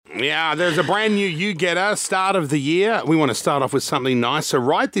Yeah, there's a brand new You Getter start of the year. We want to start off with something nice. So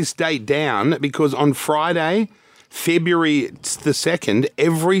write this date down because on Friday, February the 2nd,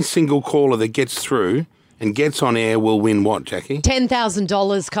 every single caller that gets through and gets on air will win what, Jackie?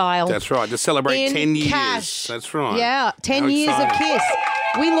 $10,000, Kyle. That's right, to celebrate In 10 years. cash. That's right. Yeah, 10 How years of exciting. Kiss.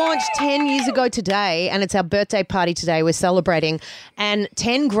 We launched 10 years ago today, and it's our birthday party today. We're celebrating, and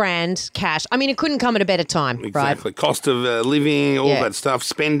 10 grand cash. I mean, it couldn't come at a better time, right? Exactly. Cost of living, all Yeah. that stuff,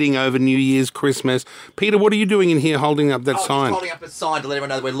 spending over New Year's, Christmas. Peter, what are you doing in here holding up that sign? Just holding up a sign to let everyone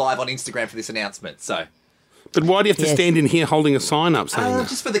know that we're live on Instagram for this announcement. So, But why do you have to Yes. stand in here holding a sign up saying that?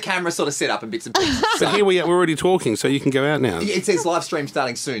 just for the camera sort of setup and bits and pieces. But here we're already talking, so you can go out now. It says live stream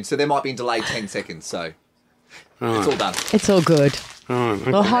starting soon, so there might be a delay 10 seconds. So, it's all done. It's all good.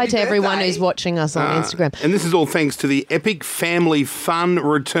 Well, hi to Happy everyone birthday. who's watching us on Instagram. And this is all thanks to the epic family fun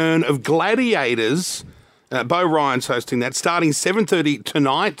return of Gladiators. Bo Ryan's hosting that, starting 7:30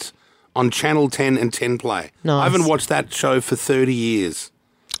 tonight on Channel 10 and 10 Play. Nice. I haven't watched that show for 30 years.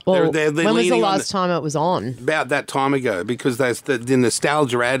 Well, they're when was the leaning on last time it was on? About that time ago, because the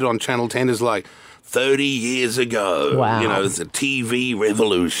nostalgia ad on Channel 10 is like 30 years ago. Wow. You know, the TV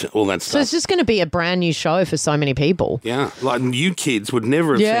revolution, all that So stuff. it's just going to be a brand new show for so many people. Yeah, like you kids would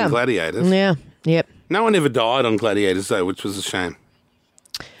never have Yeah. seen Gladiators. Yeah, yep. No one ever died on Gladiators, though, which was a shame.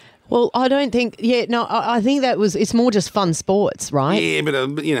 Well, I don't think, I think it's more just fun sports, right? Yeah,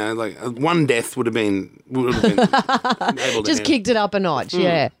 but you know, like one death would have been able to Just kicked it up a notch,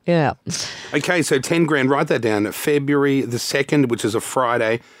 yeah. Okay, so 10 grand, write that down. February the 2nd, which is a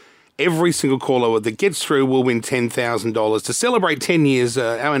Friday. Every single caller that gets through will win $10,000 to celebrate 10 years,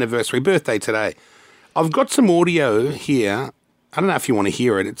 our anniversary birthday today. I've got some audio here. I don't know if you want to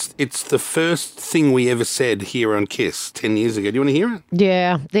hear it. It's the first thing we ever said here on Kiss 10 years ago. Do you want to hear it?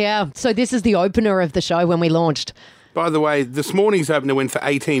 Yeah. So this is the opener of the show when we launched. By the way, this morning's opener went for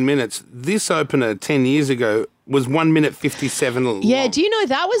 18 minutes. This opener 10 years ago was 1 minute 57 long. Yeah, do you know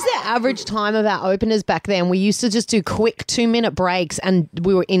that was the average time of our openers back then? We used to just do quick 2-minute breaks and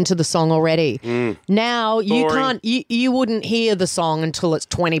we were into the song already. Now you Boring. can't, you wouldn't hear the song until it's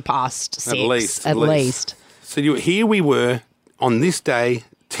 20 past 6. At least. So here we were on this day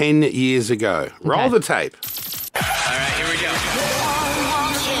 10 years ago. Roll the tape. All right, here we go.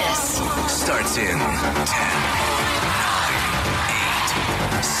 Kiss. Starts in 10, 9,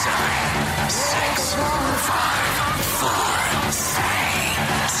 8, 7, 6, 5, 4, 3,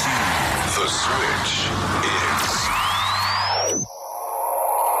 2. The switch is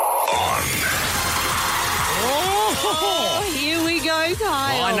Oh, here we go,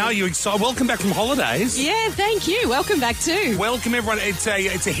 Kyle. I know you're excited. Welcome back from holidays. Yeah, thank you. Welcome back too. Welcome, everyone. It's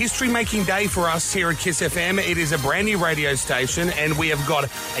a history-making day for us here at Kiss FM. It is a brand new radio station, and we have got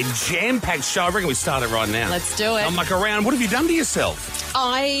a jam-packed show. I reckon we start it right now. Let's do it. I'm like around. What have you done to yourself?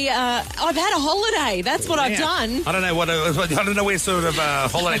 I've had a holiday. That's what I've done. I don't know I don't know where sort of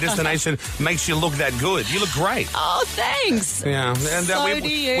holiday destination makes you look that good. You look great. Oh, thanks. Yeah, and So do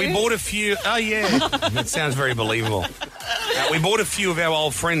you. we bought a few. Oh yeah, that sounds very believable. We brought a few of our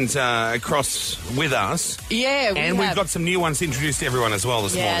old friends across with us. Yeah, And we've got some new ones introduced to everyone as well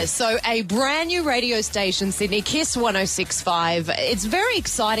this morning. So a brand new radio station, Sydney, Kiss 106.5. It's very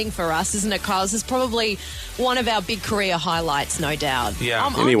exciting for us, isn't it, Kyle? This is probably one of our big career highlights, no doubt. Yeah.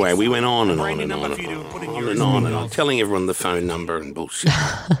 I'm Anyway, we excited. went on and on Brand and new on number and for you to put in on your and on and email. on, telling everyone the phone number and bullshit.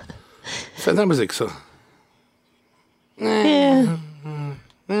 So that was exciting. Yeah.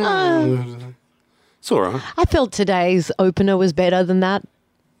 It's all right. I felt today's opener was better than that.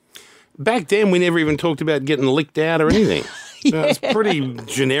 Back then, we never even talked about getting licked out or anything. It was pretty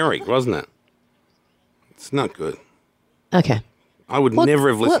generic, wasn't it? It's not good. Okay. I would What- never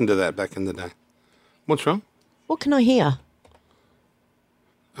have what- listened to that back in the day. What's wrong? What can I hear?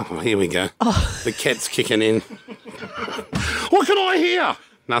 Oh, here we go. The cat's kicking in. What can I hear?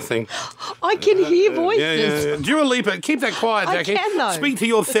 Nothing. I can hear voices. Yeah. Dua Lipa, keep that quiet, I Jackie. can, though. Speak to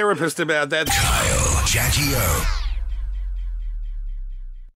your therapist about that. Kyle, Jackie O.